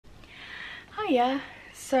Hiya!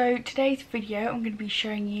 So today's video I'm going to be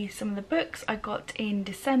showing you some of the books I got in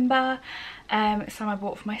December. Some I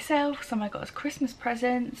bought for myself, some I got as Christmas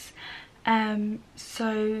presents.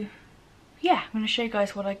 So yeah, I'm going to show you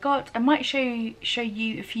guys what I got. I might show you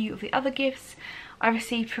a few of the other gifts I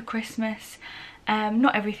received for Christmas.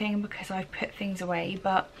 Not everything because I've put things away,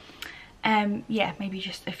 but yeah, maybe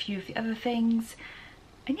just a few of the other things.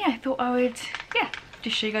 And yeah, I thought I would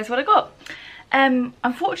just show you guys what I got.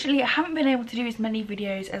 Unfortunately I haven't been able to do as many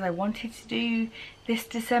videos as I wanted to do this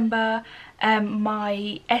December.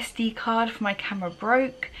 My SD card for my camera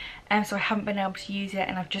broke, so I haven't been able to use it,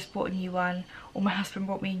 and I've just bought a new one, or my husband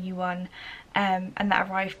bought me a new one, and that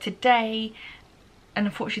arrived today. And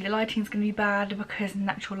unfortunately the lighting is going to be bad because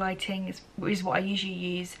natural lighting is what I usually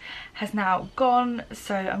use has now gone,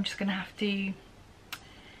 so I'm just going to have to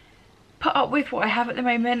put up with what I have at the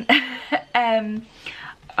moment.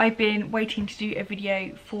 I've been waiting to do a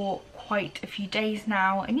video for quite a few days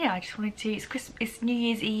now, and yeah, I just wanted to, it's New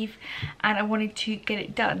Year's Eve and I wanted to get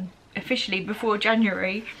it done officially before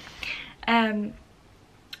January. So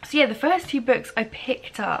yeah, the first two books I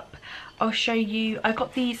picked up, I'll show you. I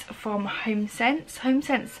got these from HomeSense.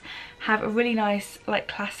 HomeSense have a really nice like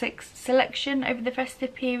classics selection over the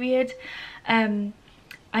festive period.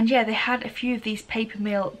 And yeah, they had a few of these Paper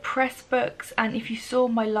Mill press books, and if you saw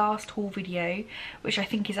my last haul video, which I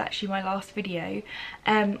think is actually my last video,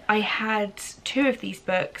 I had two of these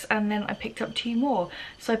books and then I picked up two more.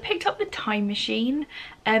 So I picked up The Time Machine.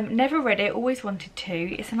 Never read it, always wanted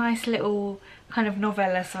to. It's a nice little kind of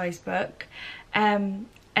novella sized book. Again,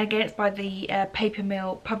 it's by the Paper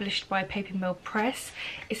Mill, published by Paper Mill Press.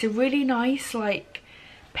 It's a really nice like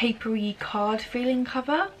papery card feeling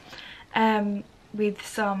cover. With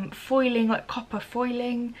some foiling, like copper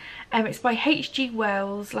foiling. It's by H.G.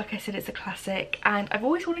 Wells. Like I said, it's a classic and I've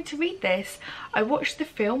always wanted to read this. I watched the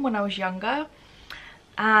film when I was younger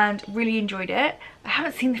and really enjoyed it. I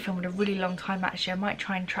haven't seen the film in a really long time actually. I might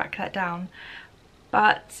try and track that down.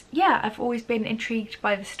 But yeah, I've always been intrigued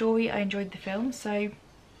by the story. I enjoyed the film, so I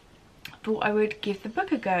thought I would give the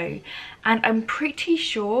book a go. And I'm pretty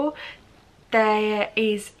sure there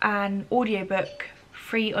is an audiobook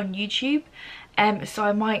free on YouTube. So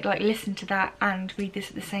I might like listen to that and read this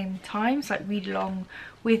at the same time, so like read along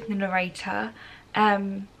with the narrator.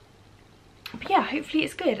 But yeah, hopefully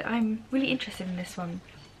it's good. I'm really interested in this one.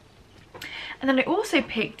 And then I also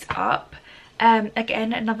picked up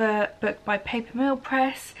again another book by Paper Mill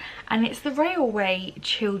Press, and it's The Railway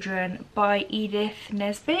Children by Edith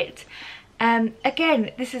Nesbit. Again,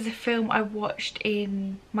 this is a film I watched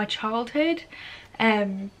in my childhood.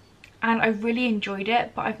 And I really enjoyed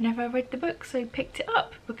it, but I've never read the book, so I picked it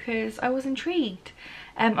up because I was intrigued.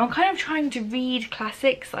 I'm kind of trying to read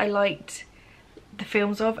classics I liked the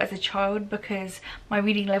films of as a child, because my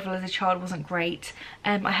reading level as a child wasn't great.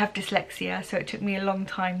 I have dyslexia, so it took me a long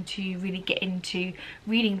time to really get into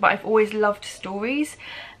reading, but I've always loved stories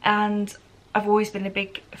and I've always been a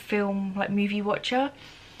big film, like movie watcher.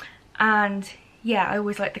 And yeah, I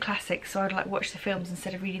always liked the classics, so I'd like watch the films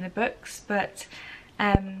instead of reading the books. But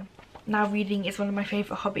now reading is one of my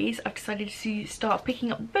favourite hobbies. I've decided to start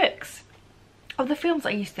picking up books of the films I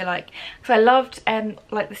used to like, because I loved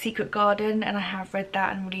like The Secret Garden, and I have read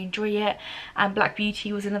that and really enjoy it. And Black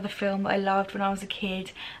Beauty was another film that I loved when I was a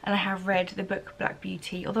kid, and I have read the book Black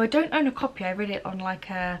Beauty, although I don't own a copy. I read it on like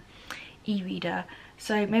a e-reader,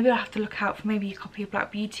 so maybe I'll have to look out for maybe a copy of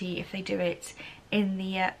Black Beauty if they do it in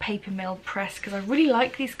the Paper Mill Press, because I really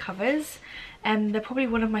like these covers. They're probably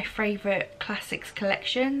one of my favourite classics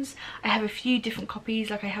collections. I have a few different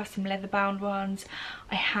copies, like I have some leather bound ones,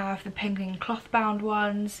 I have the penguin cloth bound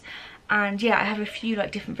ones, and yeah, I have a few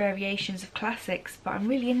like different variations of classics, but I'm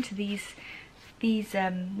really into these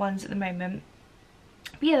ones at the moment.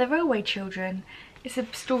 But yeah, The Railway Children is a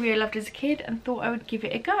story I loved as a kid and thought I would give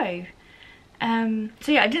it a go.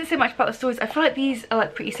 So yeah, I didn't say much about the stories. I feel like these are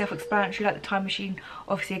like pretty self-explanatory, like The Time Machine.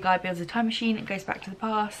 Obviously a guy builds a time machine, it goes back to the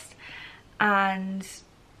past, and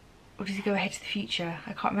or does he go ahead to the future?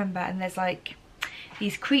 I can't remember. And there's like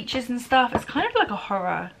these creatures and stuff. It's kind of like a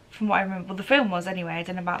horror from what I remember. Well, the film was anyway. I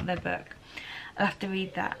don't know about the book. I'll have to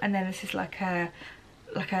read that. And then this is like a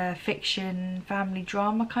fiction family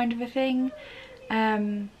drama kind of a thing.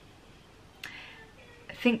 I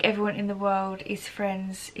think everyone in the world is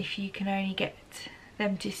friends if you can only get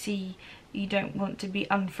them to see you don't want to be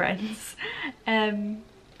unfriends.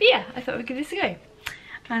 But yeah, I thought we'd give this a go,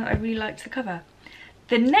 and I really liked the cover.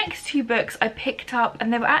 The next two books I picked up,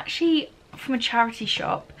 and they were actually from a charity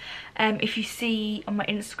shop. If you see on my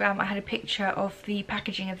Instagram, I had a picture of the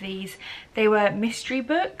packaging of these. They were mystery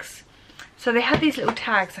books, so they had these little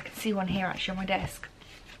tags. I can see one here actually on my desk.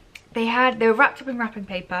 they were wrapped up in wrapping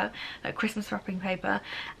paper, like Christmas wrapping paper,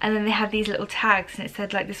 and then they had these little tags, and it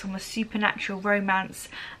said like this one was supernatural, romance,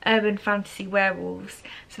 urban fantasy, werewolves.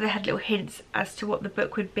 So they had little hints as to what the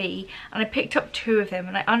book would be, and I picked up 2 of them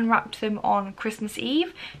and I unwrapped them on Christmas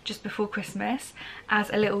Eve, just before Christmas, as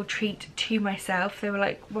a little treat to myself. They were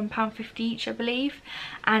like £1.50 each, I believe,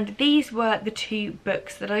 and these were the 2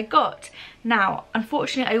 books that I got. Now,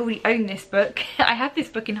 unfortunately, I already own this book. I have this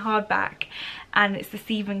book in hardback, and it's the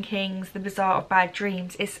Stephen King's The Bazaar of Bad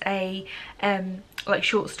Dreams. It's a like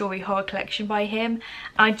short story horror collection by him.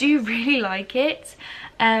 I do really like it.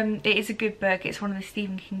 It is a good book. It's one of the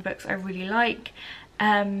Stephen King books I really like.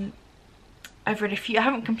 I've read a few. I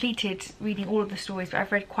haven't completed reading all of the stories, but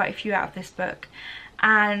I've read quite a few out of this book,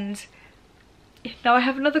 and now I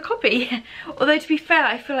have another copy. Although, to be fair,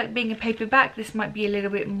 I feel like being a paperback, this might be a little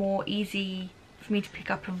bit more easy for me to pick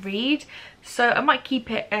up and read, so I might keep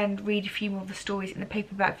it and read a few more of the stories in the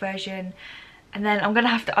paperback version, and then I'm gonna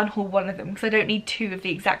have to unhaul one of them because I don't need 2 of the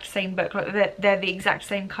exact same book. Like they're the exact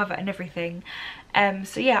same cover and everything.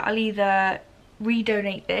 So yeah, I'll either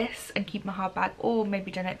redonate this and keep my hardback, or maybe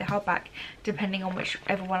donate the hardback, depending on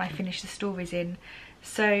whichever one I finish the stories in.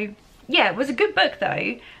 So yeah, it was a good book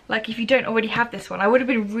though. Like, if you don't already have this one, I would have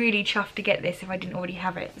been really chuffed to get this if I didn't already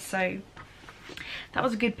have it, so that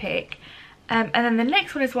was a good pick. And then the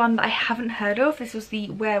next one is one that I haven't heard of. This was the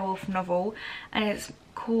werewolf novel, and it's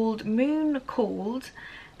called Moon Called.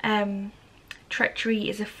 Treachery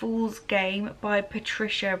is a Fool's Game by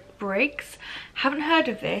Patricia Briggs. Haven't heard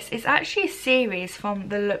of this. It's actually a series from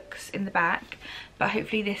the looks in the back, but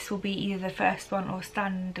hopefully this will be either the first one or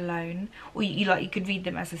standalone, or you could read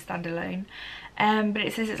them as a standalone. But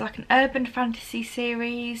it says it's like an urban fantasy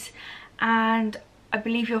series, and I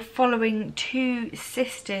believe you're following 2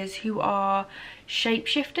 sisters who are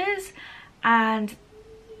shapeshifters, and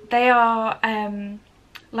they are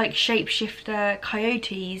like shapeshifter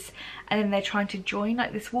coyotes, and then they're trying to join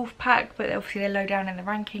like this wolf pack, but obviously they're low down in the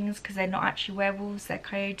rankings because they're not actually werewolves, they're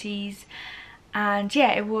coyotes. And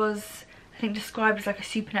yeah, it was, I think, described as like a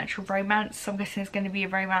supernatural romance, so I'm guessing it's going to be a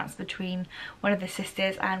romance between one of the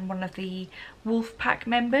sisters and one of the wolf pack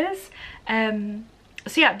members. So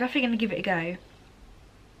yeah, I'm definitely going to give it a go.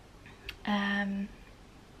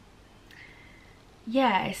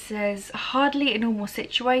 Yeah, it says hardly a normal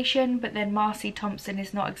situation, but then Marcy Thompson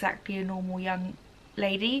is not exactly a normal young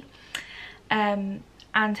lady, and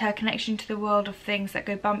her connection to the world of things that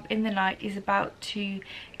go bump in the night is about to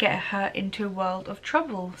get her into a world of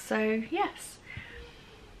trouble. So yes,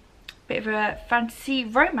 bit of a fantasy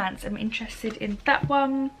romance. I'm interested in that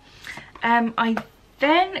one. I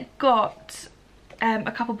then got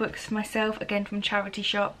a couple books for myself, again from charity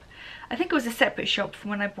shop. I think it was a separate shop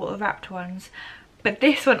from when I bought the wrapped ones, but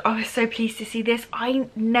this one, I was so pleased to see this. I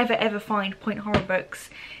never ever find point horror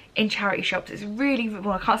books in charity shops. It's really,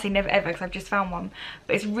 well, I can't say never ever because I've just found one,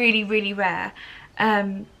 but it's really, really rare.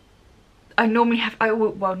 I normally I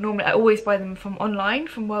always buy them from online,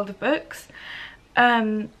 from World of Books.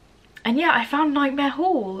 And yeah, I found Nightmare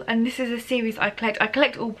Hall, and this is a series I collect. I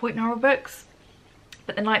collect all point horror books,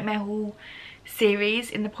 but the Nightmare Hall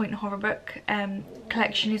series in the point horror book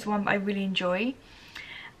collection is one that I really enjoy,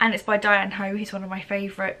 and it's by Diane Ho, who's one of my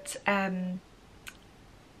favourite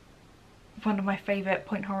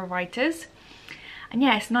point horror writers. And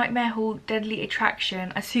yes, Nightmare Hall Deadly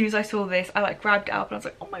Attraction. As soon as I saw this, I like grabbed it up and I was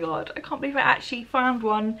like, oh my god, I can't believe I actually found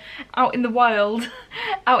one out in the wild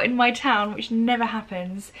out in my town, which never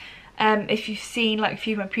happens. If you've seen like a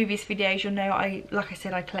few of my previous videos, you'll know like I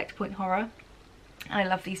said, I collect point horror and I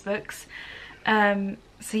love these books.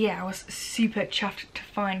 So yeah, I was super chuffed to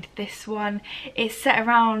find this one. It's set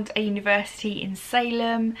around a university in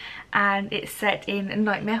Salem, and it's set in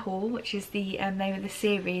Nightmare Hall, which is the name of the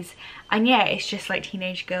series. And yeah, it's just like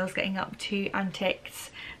teenage girls getting up to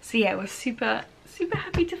antics. So yeah, I was super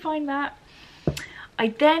happy to find that. I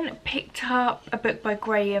then picked up a book by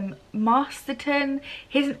Graham Masterton.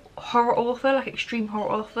 He's a horror author, like extreme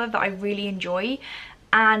horror author that I really enjoy.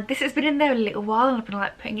 And this has been in there a little while, and I've been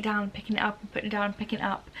like putting it down, picking it up, and putting it down, picking it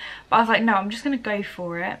up. But I was like, no, I'm just going to go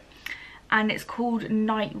for it. And it's called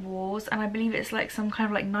Night Wars, and I believe it's like some kind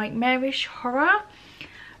of like nightmarish horror.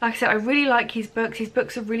 Like I said, I really like his books. His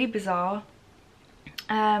books are really bizarre.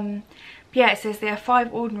 Yeah, it says they are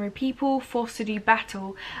 5 ordinary people forced to do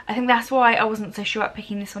battle. I think that's why I wasn't so sure about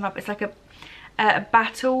picking this one up. It's like a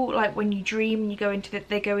battle, like when you dream and you go into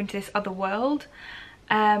they go into this other world.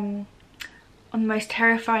 On the most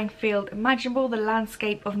terrifying field imaginable, the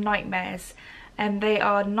landscape of nightmares. They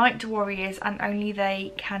are night warriors, and only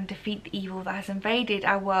they can defeat the evil that has invaded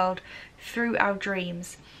our world through our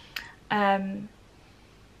dreams.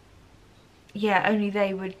 yeah, only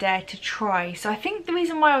they would dare to try. So I think the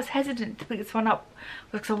reason why I was hesitant to pick this one up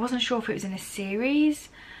was because I wasn't sure if it was in a series.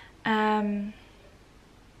 It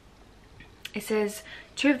says,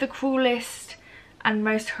 2 of the cruelest and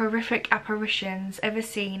most horrific apparitions ever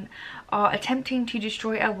seen are attempting to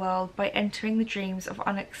destroy our world by entering the dreams of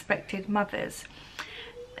unexpected mothers.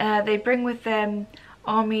 They bring with them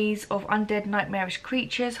armies of undead nightmarish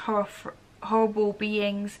creatures, horrible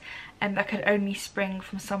beings, and that could only spring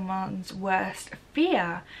from someone's worst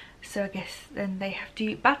fear. So I guess then they have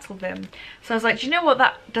to battle them. So I was like, do you know what,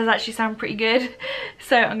 that does actually sound pretty good.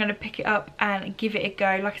 So I'm going to pick it up and give it a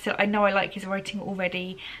go. Like I said, I know I like his writing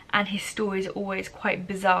already, and his stories are always quite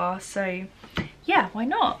bizarre, so yeah, why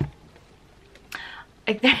not?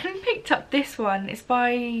 I then picked up this one. It's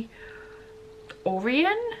by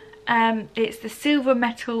Orion. It's The Silver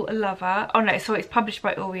Metal Lover. Oh no, sorry, it's published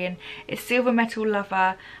by Orion. It's Silver Metal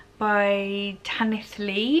Lover by Tanith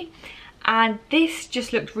Lee, and this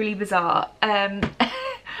just looked really bizarre.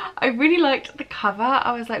 I really liked the cover.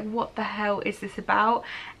 I was like, what the hell is this about?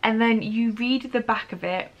 And then you read the back of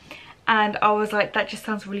it and I was like, that just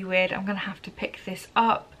sounds really weird. I'm gonna have to pick this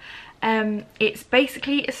up. It's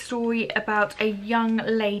basically a story about a young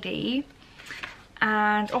lady,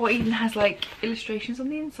 and oh, it even has like illustrations on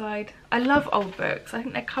the inside. I love old books. I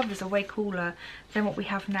think their covers are way cooler than what we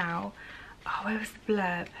have now. Oh, where was the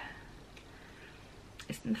blurb?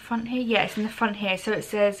 It's in the front here. Yeah, it's in the front here. So it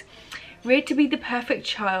says, reared to be the perfect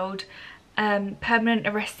child, permanent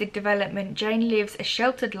arrested development, Jane lives a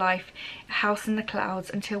sheltered life, a house in the clouds,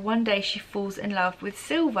 until one day she falls in love with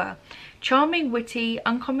Silver. Charming, witty,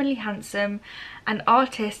 uncommonly handsome, an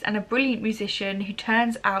artist and a brilliant musician who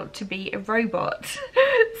turns out to be a robot.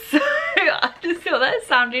 So I just thought that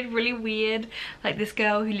sounded really weird. Like, this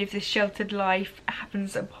girl who lives a sheltered life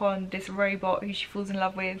happens upon this robot who she falls in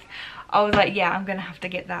love with. I was like, yeah, I'm gonna have to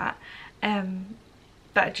get that.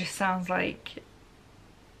 That just sounds like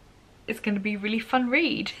it's going to be a really fun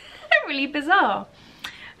read. Really bizarre.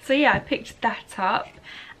 So yeah, I picked that up,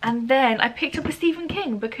 and then I picked up a Stephen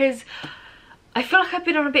King because I feel like I've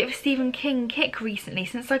been on a bit of a Stephen King kick recently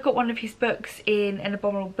since I got one of his books in an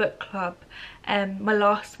Abominable Book Club. My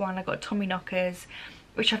last one, I got Tommyknockers,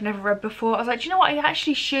 which I've never read before. I was like, do you know what, I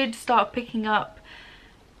actually should start picking up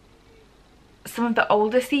some of the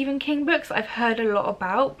older Stephen King books I've heard a lot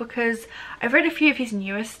about, because I've read a few of his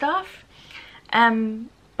newer stuff,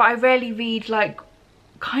 but I rarely read like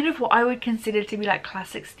kind of what I would consider to be like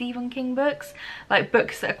classic Stephen King books, like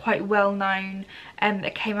books that are quite well known and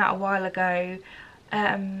that came out a while ago.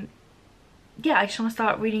 Yeah, I just want to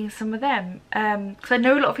start reading some of them, because I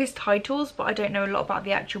know a lot of his titles but I don't know a lot about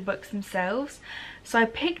the actual books themselves. So I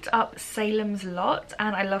picked up Salem's Lot,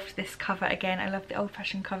 and I loved this cover again. I love the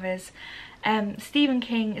old-fashioned covers. Stephen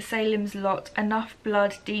King, Salem's Lot, enough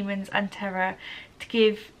blood, demons and terror to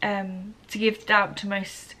give doubt to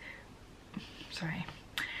most, sorry,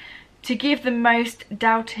 to give the most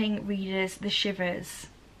doubting readers the shivers.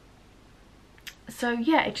 So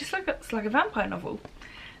yeah, it just looks like a vampire novel.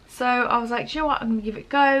 So I was like, do you know what, I'm gonna give it a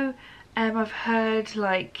go. I've heard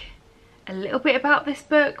like a little bit about this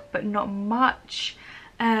book but not much.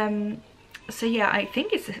 So yeah, I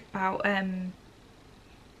think it's about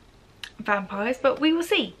vampires, but we will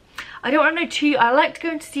see. I don't want to know too, I like to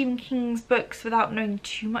go into Stephen King's books without knowing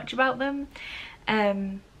too much about them.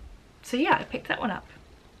 So yeah, I picked that one up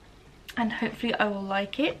and hopefully I will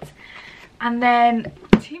like it. And then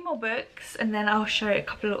 2 more books, and then I'll show a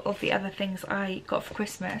couple of the other things I got for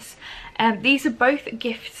Christmas. These are both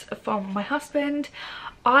gifts from my husband.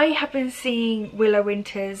 I have been seeing Willow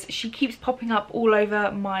Winters. She keeps popping up all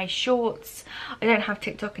over my shorts. I don't have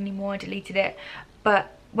TikTok anymore, I deleted it,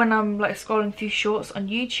 but when I'm like scrolling through shorts on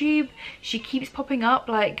YouTube, she keeps popping up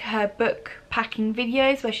like her book packing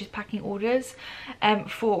videos where she's packing orders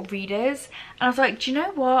for readers. And I was like, do you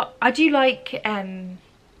know what, I do like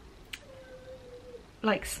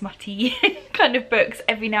smutty kind of books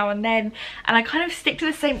every now and then, and I kind of stick to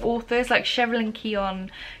the same authors, like Sherilyn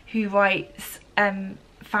Keon, who writes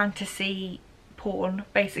fantasy porn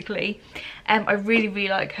basically. I really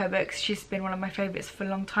like her books. She's been one of my favourites for a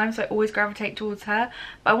long time, so I always gravitate towards her.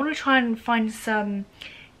 But I want to try and find some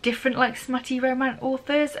different like smutty romance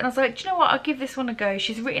authors, and I was like, do you know what, I'll give this one a go.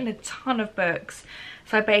 She's written a ton of books,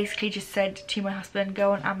 so I basically just said to my husband,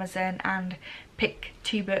 go on Amazon and pick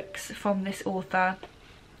 2 books from this author.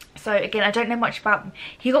 So again, I don't know much about them.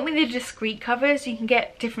 He got me the discreet covers. You can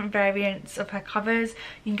get different variants of her covers.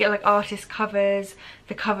 You can get like artist covers,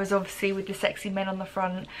 the covers obviously with the sexy men on the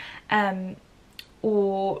front,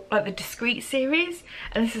 or like the discreet series,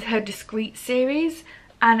 and this is her discreet series.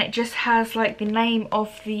 and it just has like the name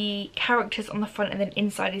of the characters on the front, and then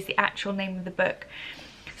inside is the actual name of the book.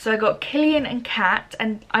 So I got Killian and Kat,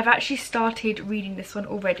 and I've actually started reading this one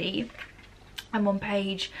already. I'm on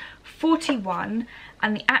page 41,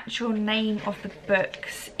 and the actual name of the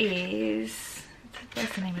books is,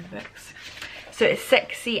 where's the name of the books? So it's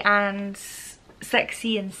Sexy and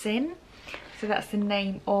Sin. So that's the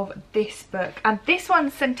name of this book, and this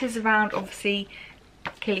one centres around obviously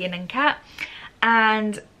Killian and Kat,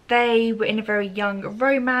 and they were in a very young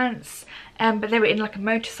romance, but they were in like a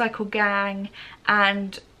motorcycle gang,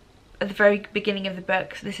 and at the very beginning of the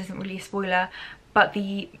book, so this isn't really a spoiler, but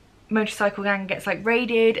the motorcycle gang gets like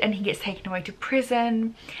raided and he gets taken away to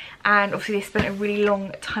prison, and obviously they spent a really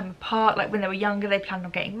long time apart. Like when they were younger they planned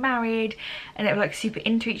on getting married and they were like super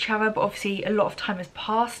into each other, but obviously a lot of time has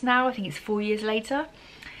passed now. I think it's 4 years later.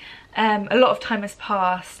 A lot of time has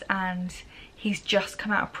passed and he's just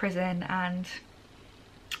come out of prison, and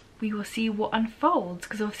we will see what unfolds,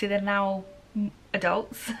 because obviously they're now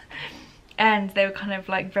adults and they were kind of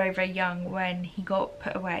like very, very young when he got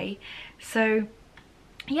put away. So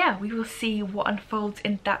yeah, we will see what unfolds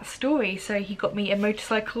in that story. So he got me a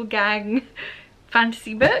motorcycle gang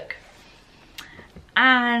fantasy book.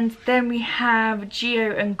 And then we have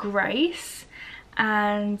Geo and Grace,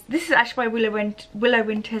 and this is actually by Willow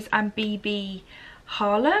Winters and B.B.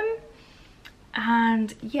 Harlem.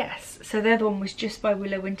 And yes, so the other one was just by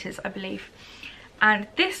Willow Winters, I believe. And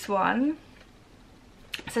this one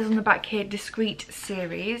says on the back here, Discreet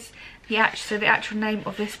Series. So the actual name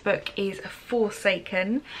of this book is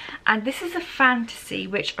Forsaken, and this is a fantasy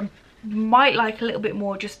which I might like a little bit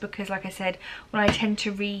more, just because, like I said, when I tend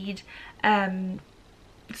to read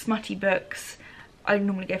smutty books, I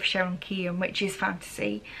normally go for Sharon Kean, which is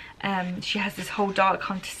fantasy. She has this whole Dark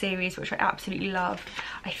Hunter series which I absolutely love.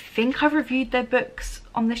 I think I've reviewed their books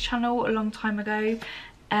on this channel a long time ago.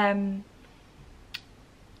 But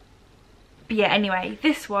yeah, anyway,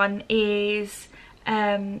 this one is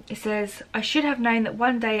it says, I should have known that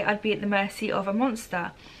one day I'd be at the mercy of a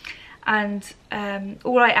monster, and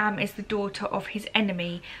all I am is the daughter of his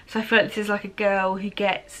enemy. So I feel like this is like a girl who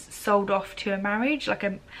gets sold off to a marriage, like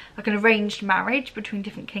an arranged marriage between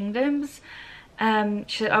different kingdoms.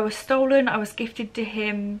 She said, I was stolen, I was gifted to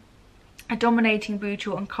him, a dominating,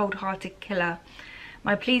 brutal and cold-hearted killer.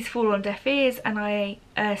 My pleas fall on deaf ears, and I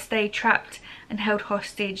stay trapped and held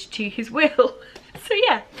hostage to his will. So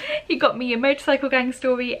yeah, he got me a motorcycle gang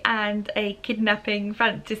story and a kidnapping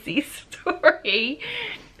fantasy story.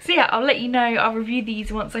 So yeah, I'll let you know, I'll review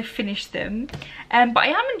these once I finish them. But I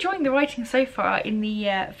am enjoying the writing so far in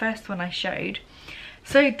the first one I showed.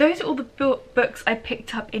 So those are all the books I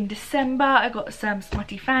picked up in December. I got some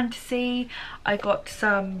smutty fantasy, I got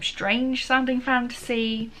some strange sounding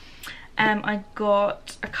fantasy, I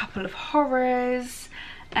got a couple of horrors.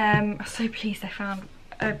 I'm so pleased I found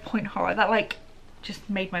a point horror. That like just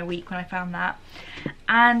made my week when I found that.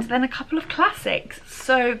 And then a couple of classics.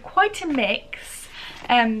 So quite a mix.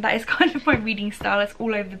 That is kind of my reading style. It's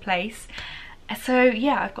all over the place. So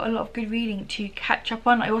yeah, I've got a lot of good reading to catch up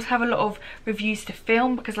on. I also have a lot of reviews to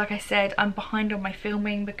film, because like I said, I'm behind on my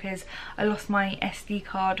filming because I lost my SD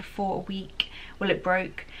card for a week. Well, it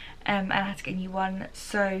broke, and I had to get a new one.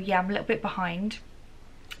 So yeah, I'm a little bit behind.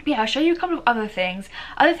 But yeah, I'll show you a couple of other things.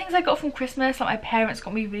 Other things I got from Christmas, like my parents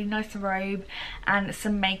got me a really nice robe and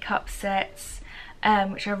some makeup sets,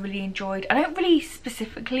 which I really enjoyed. I don't really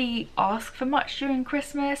specifically ask for much during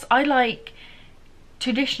Christmas. I like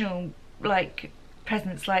traditional like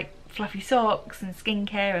presents, like fluffy socks and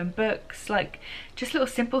skincare and books, like just little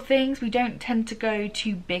simple things. We don't tend to go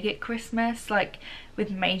too big at Christmas, like with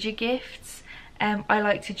major gifts. I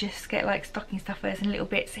like to just get like stocking stuffers and little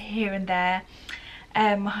bits here and there.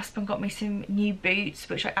 My husband got me some new boots,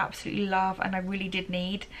 which I absolutely love and I really did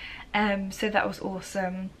need, so that was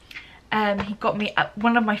awesome. He got me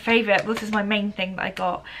one of my favourite, well, this is my main thing that I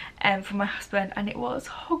got from my husband, and it was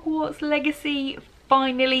Hogwarts Legacy.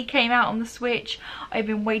 Finally came out on the Switch. I've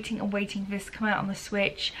been waiting and waiting for this to come out on the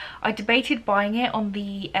Switch. I debated buying it on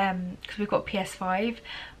the because we've got PS5,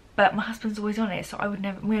 but my husband's always on it, so I would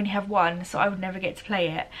never, we only have one, so I would never get to play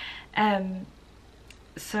it.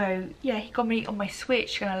 So yeah, he got me on my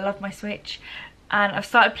Switch, and I love my Switch, and I've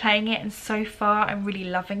started playing it, and so far I'm really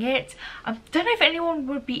loving it. I don't know if anyone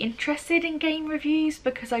would be interested in game reviews,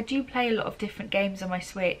 because I do play a lot of different games on my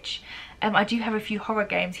Switch. I do have a few horror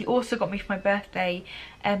games. He also got me for my birthday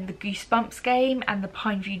the Goosebumps game and the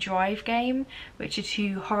Pineview Drive game, which are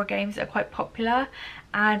two horror games that are quite popular,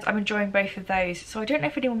 and I'm enjoying both of those. So I don't know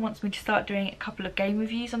if anyone wants me to start doing a couple of game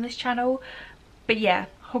reviews on this channel, but yeah,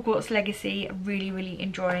 Hogwarts Legacy, I'm really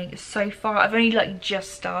enjoying so far. I've only like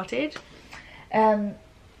just started.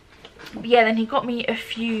 But yeah, then he got me a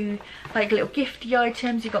few like little gifty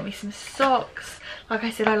items. He got me some socks. Like I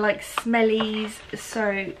said, I like smellies,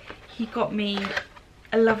 so he got me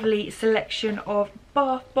a lovely selection of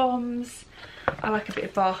bath bombs. I like a bit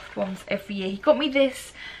of bath bombs every year. He got me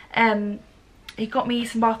this, he got me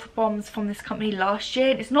some bath bombs from this company last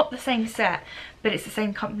year. It's not the same set, but it's the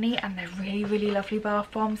same company, and they're really, really lovely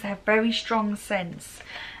bath bombs. They have very strong scents.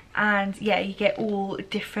 And yeah, you get all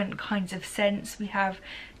different kinds of scents. We have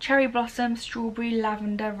cherry blossom, strawberry,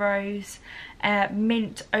 lavender, rose,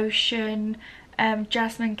 mint, ocean,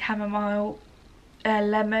 jasmine, chamomile,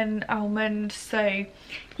 lemon, almond. So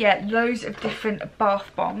yeah, loads of different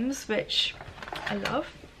bath bombs, which I love.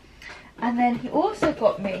 And then he also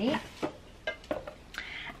got me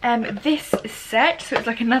this set, so it's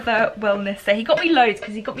like another wellness set. He got me loads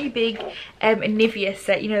because he got me a big Nivea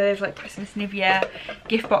set. You know, there's like Christmas Nivea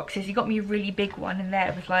gift boxes. He got me a really big one in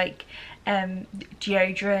there with like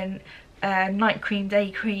deodorant, night cream, day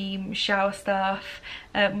cream, shower stuff,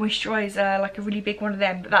 moisturizer, like a really big one of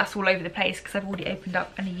them. But that's all over the place because I've already opened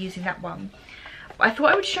up and are using that one. But I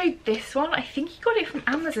thought I would show you this one. I think he got it from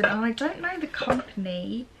Amazon, and I don't know the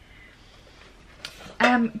company.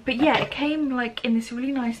 But yeah, it came like in this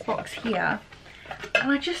really nice box here,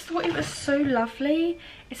 and I just thought it was so lovely.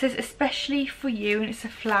 It says especially for you, and it's a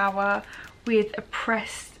flower with a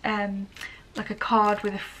pressed, like a card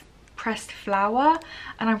with a pressed flower,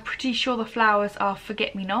 and I'm pretty sure the flowers are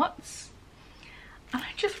forget-me-nots. And I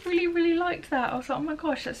just really, really liked that. I was like, oh my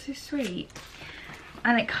gosh, that's so sweet.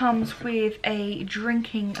 And it comes with a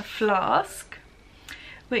drinking flask,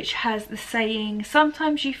 which has the saying,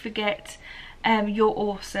 sometimes you forget you're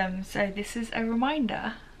awesome. So this is a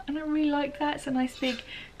reminder, and I really like that. It's a nice big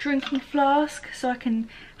drinking flask, so I can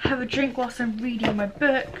have a drink whilst I'm reading my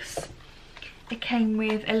books. It came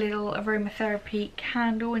with a little aromatherapy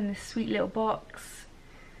candle in this sweet little box.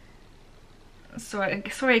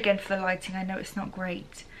 Sorry again for the lighting, I know it's not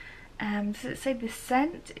great. Does it say the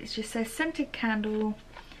scent? It just says scented candle,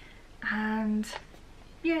 and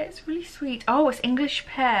yeah, it's really sweet. Oh, it's English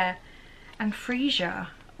pear and freesia.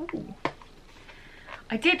 Ooh.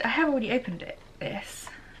 I have already opened this.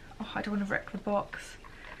 Oh, I don't want to wreck the box.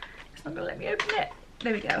 It's not gonna let me open it.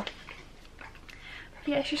 There we go. But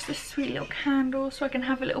yeah, it's just a sweet little candle, so I can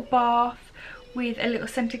have a little bath with a little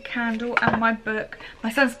scented candle and my book. My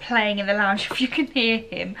son's playing in the lounge, if you can hear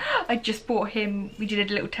him. I just bought him, we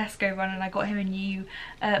did a little Tesco run, and I got him a new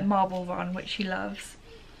marble run, which he loves.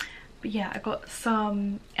 But yeah, I got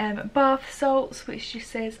some bath salts, which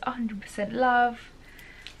just says 100% love.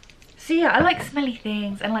 So yeah, I like smelly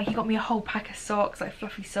things, and like he got me a whole pack of socks, like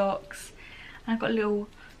fluffy socks. And I've got a little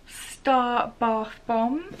star bath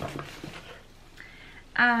bomb.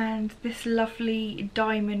 And this lovely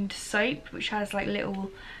diamond soap, which has like little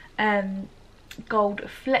gold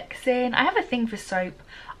flecks in. I have a thing for soap.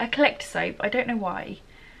 I collect soap, I don't know why.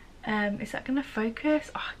 Is that gonna focus?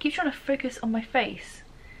 Oh, I keep trying to focus on my face.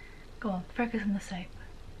 Go on, focus on the soap.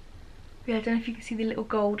 Yeah, I don't know if you can see the little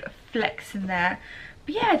gold flecks in there.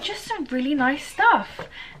 But yeah, just some really nice stuff.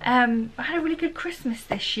 I had a really good Christmas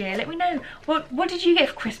this year. Let me know, what did you get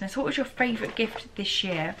for Christmas? What was your favourite gift this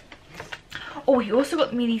year? Oh, he also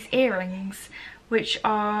got me these earrings, which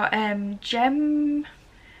are gempires?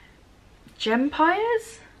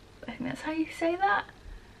 I think that's how you say that.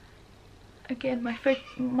 Again,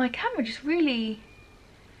 my camera just really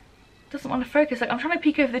doesn't want to focus. Like, I'm trying to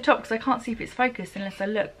peek over the top because I can't see if it's focused unless I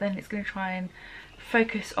look. Then it's going to try and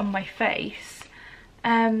focus on my face.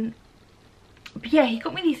 But yeah, he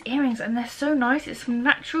got me these earrings, and they're so nice. It's from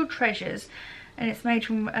Natural Treasures, and it's made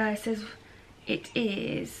from it says it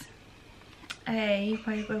is a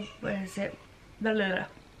where is it? Blah, blah, blah.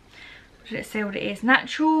 Did it say what it is?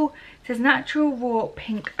 Natural, it says natural raw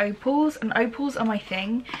pink opals, and opals are my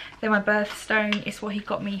thing. They're my birthstone. It's what he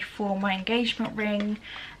got me for my engagement ring.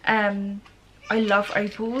 I love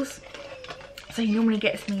opals, so he normally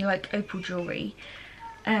gets me like opal jewelry,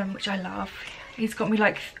 which I love. He's got me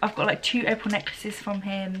like, I've got like 2 opal necklaces from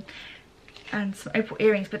him and some opal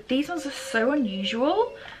earrings, but these ones are so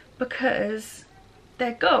unusual because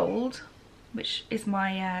they're gold, which is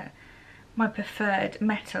my my preferred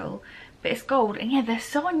metal, but it's gold, and yeah, they're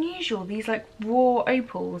so unusual, these like raw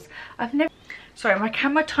opals. I've never, sorry, my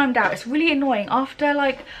camera timed out. It's really annoying. After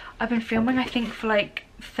like I've been filming, I think for like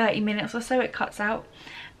 30 minutes or so, it cuts out.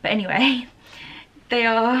 But anyway, they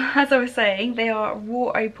are, as I was saying, they are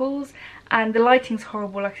raw opals, and the lighting's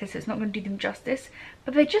horrible, like I said, so it's not going to do them justice,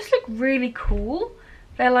 but they just look really cool.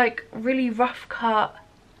 They're like really rough cut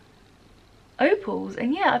opals,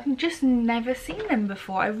 and yeah, I've just never seen them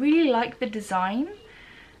before. I really like the design.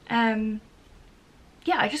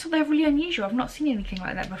 yeah, I just thought they were really unusual. I've not seen anything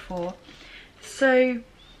like that before. So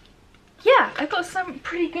yeah, I got some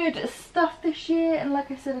pretty good stuff this year, and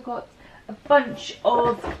like I said, I got a bunch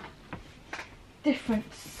of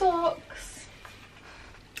different socks.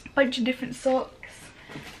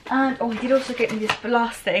 And oh, he did also get me this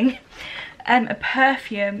last thing, a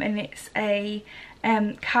perfume, and it's a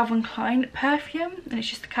Calvin Klein perfume, and it's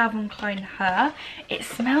just a Calvin Klein Her. It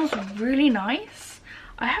smells really nice.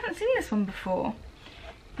 I haven't seen this one before.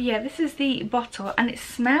 But yeah, this is the bottle, and it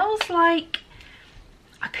smells like,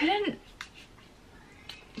 I couldn't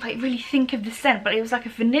like really think of the scent, but it was like a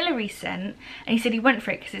vanilla-y scent, and he said he went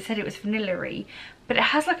for it because it said it was vanilla-y, but it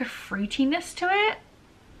has like a fruitiness to it.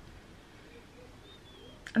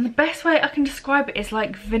 And the best way I can describe it is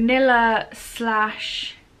like vanilla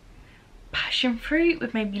slash passion fruit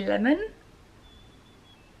with maybe lemon.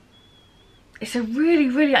 It's a really,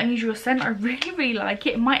 really unusual scent. I really, really like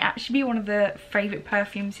it. It might actually be one of the favourite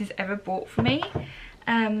perfumes he's ever bought for me.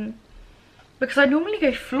 Because I normally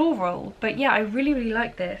go floral, but yeah, I really, really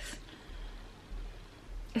like this.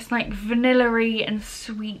 It's like vanilla-y and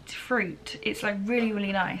sweet fruit. It's like really,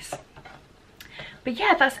 really nice. But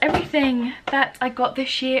yeah, that's everything that I got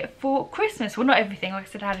this year for Christmas. Well, not everything. Like I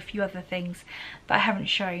said, I had a few other things that I haven't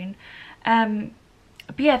shown.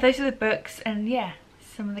 But yeah, those are the books, and yeah,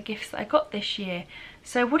 some of the gifts that I got this year.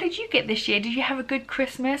 So what did you get this year? Did you have a good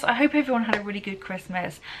Christmas? I hope everyone had a really good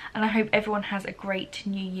Christmas, and I hope everyone has a great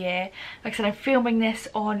New Year. Like I said, I'm filming this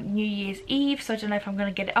on New Year's Eve, so I don't know if I'm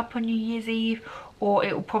going to get it up on New Year's Eve, or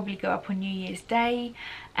it will probably go up on New Year's Day.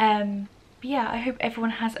 But yeah, I hope everyone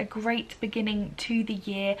has a great beginning to the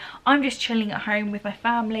year. I'm just chilling at home with my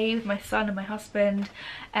family, with my son and my husband.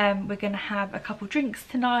 We're going to have a couple drinks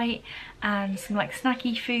tonight and some like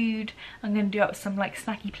snacky food. I'm going to do up some like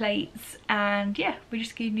snacky plates, and yeah, we're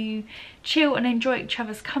just going to chill and enjoy each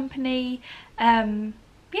other's company.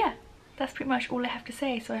 Yeah, that's pretty much all I have to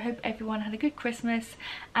say. So I hope everyone had a good Christmas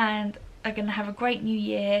and are going to have a great New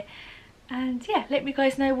Year. And yeah, let me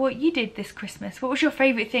guys know what you did this Christmas. What was your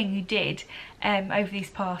favourite thing you did over these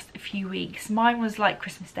past few weeks? Mine was like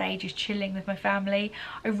Christmas Day, just chilling with my family.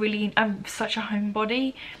 I'm such a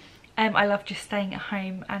homebody. I love just staying at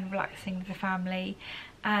home and relaxing with the family.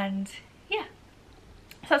 And yeah,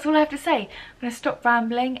 so that's all I have to say. I'm going to stop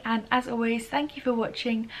rambling, and as always, thank you for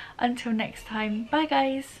watching. Until next time, bye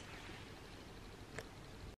guys.